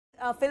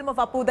film of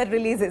Appu that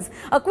releases.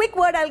 A quick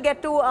word I'll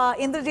get to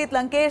Indrajit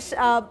Lankesh.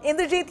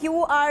 Indrajit,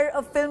 you are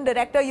a film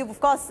director. You've, of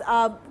course,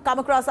 come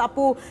across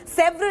Appu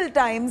several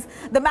times.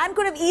 The man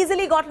could have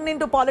easily gotten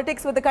into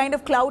politics with the kind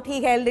of clout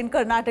he held in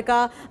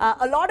Karnataka.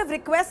 A lot of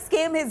requests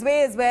came his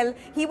way as well.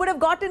 He would have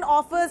gotten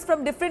offers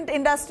from different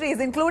industries,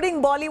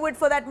 including Bollywood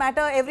for that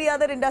matter, every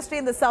other industry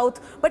in the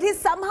South. But he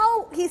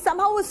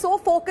somehow was so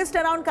focused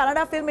around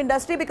Kannada film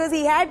industry because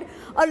he had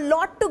a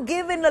lot to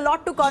give and a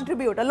lot to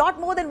contribute. A lot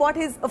more than what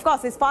of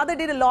course, his father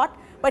did a lot,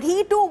 but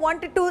he too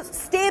wanted to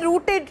stay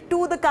rooted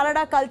to the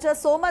Kannada culture,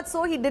 so much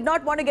so he did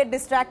not want to get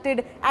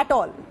distracted at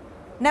all.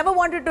 Never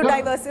wanted to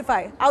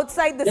diversify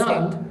outside the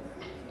state.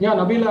 Yeah,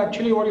 Nabila,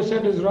 actually what you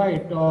said is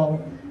right.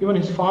 Even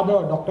his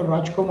father, Dr.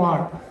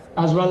 Rajkumar,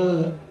 as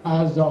well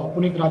as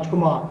Puneeth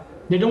Rajkumar,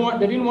 they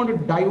didn't want to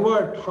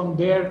divert from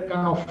their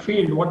kind of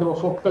field, what they were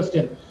focused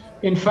in.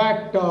 In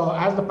fact,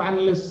 as the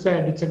panelists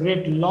said, it's a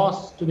great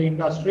loss to the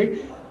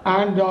industry.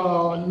 And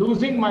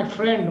losing my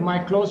friend, my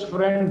close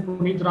friend,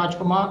 Puneeth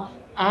Rajkumar,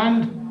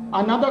 and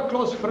another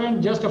close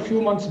friend just a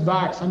few months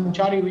back,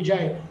 Sanchari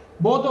Vijay,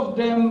 both of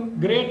them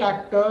great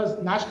actors,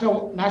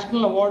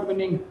 national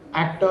award-winning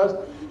actors,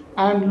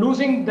 and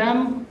losing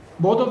them,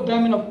 both of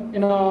them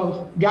in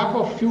a gap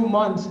of few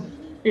months,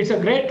 it's a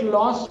great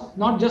loss,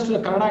 not just to the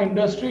Kannada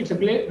industry, it's a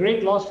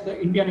great loss to the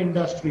Indian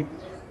industry.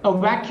 A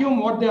vacuum,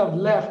 what they have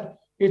left,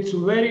 it's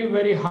very,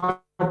 very hard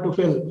to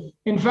fill.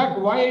 In fact,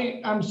 why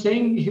I'm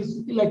saying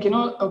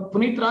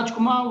Puneeth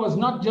Rajkumar was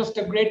not just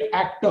a great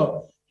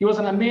actor. He was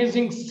an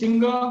amazing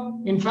singer.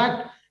 In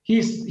fact,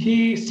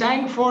 he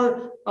sang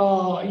for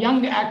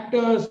young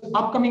actors,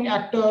 upcoming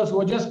actors who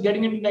were just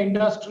getting into the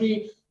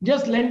industry.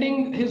 Just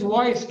lending his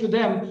voice to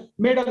them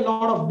made a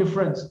lot of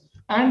difference.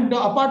 And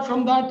apart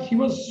from that, he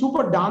was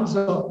super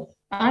dancer.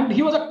 And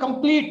he was a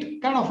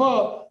complete kind of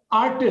a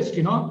artist,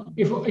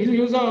 If he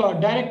was a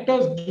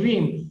director's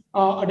dream.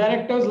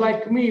 Directors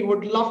like me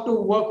would love to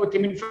work with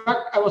him. In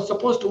fact, I was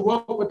supposed to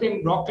work with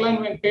him.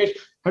 Vikram Hospital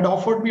had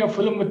offered me a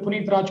film with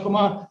Puneeth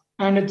Rajkumar,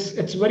 and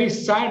it's very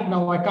sad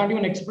now. I can't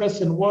even express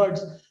in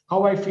words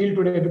how I feel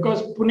today,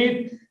 because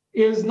Puneeth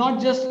is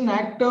not just an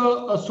actor,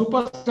 a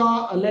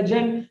superstar, a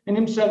legend in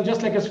himself,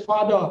 just like his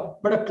father,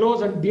 but a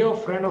close and dear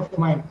friend of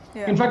mine.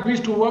 Yeah. In fact, we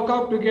used to work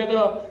out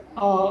together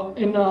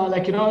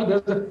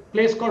there's a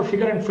place called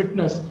Figure and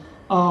Fitness,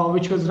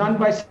 which was run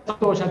by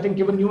Santosh. I think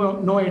even you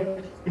know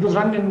it. It was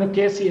run in the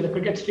KC, the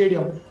cricket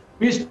stadium.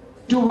 We used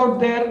to work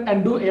there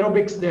and do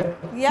aerobics there.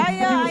 Yeah,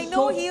 I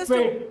know. He used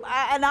to,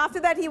 and after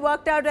that he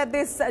worked out at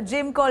this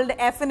gym called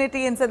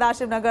Affinity in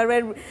Sadashiv Nagar,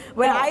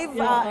 where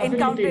I've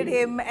encountered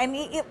him, and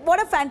what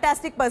a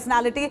fantastic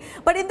personality.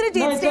 But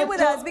Indrajit, stay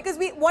with us, because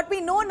what we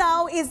know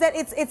now is that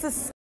it's a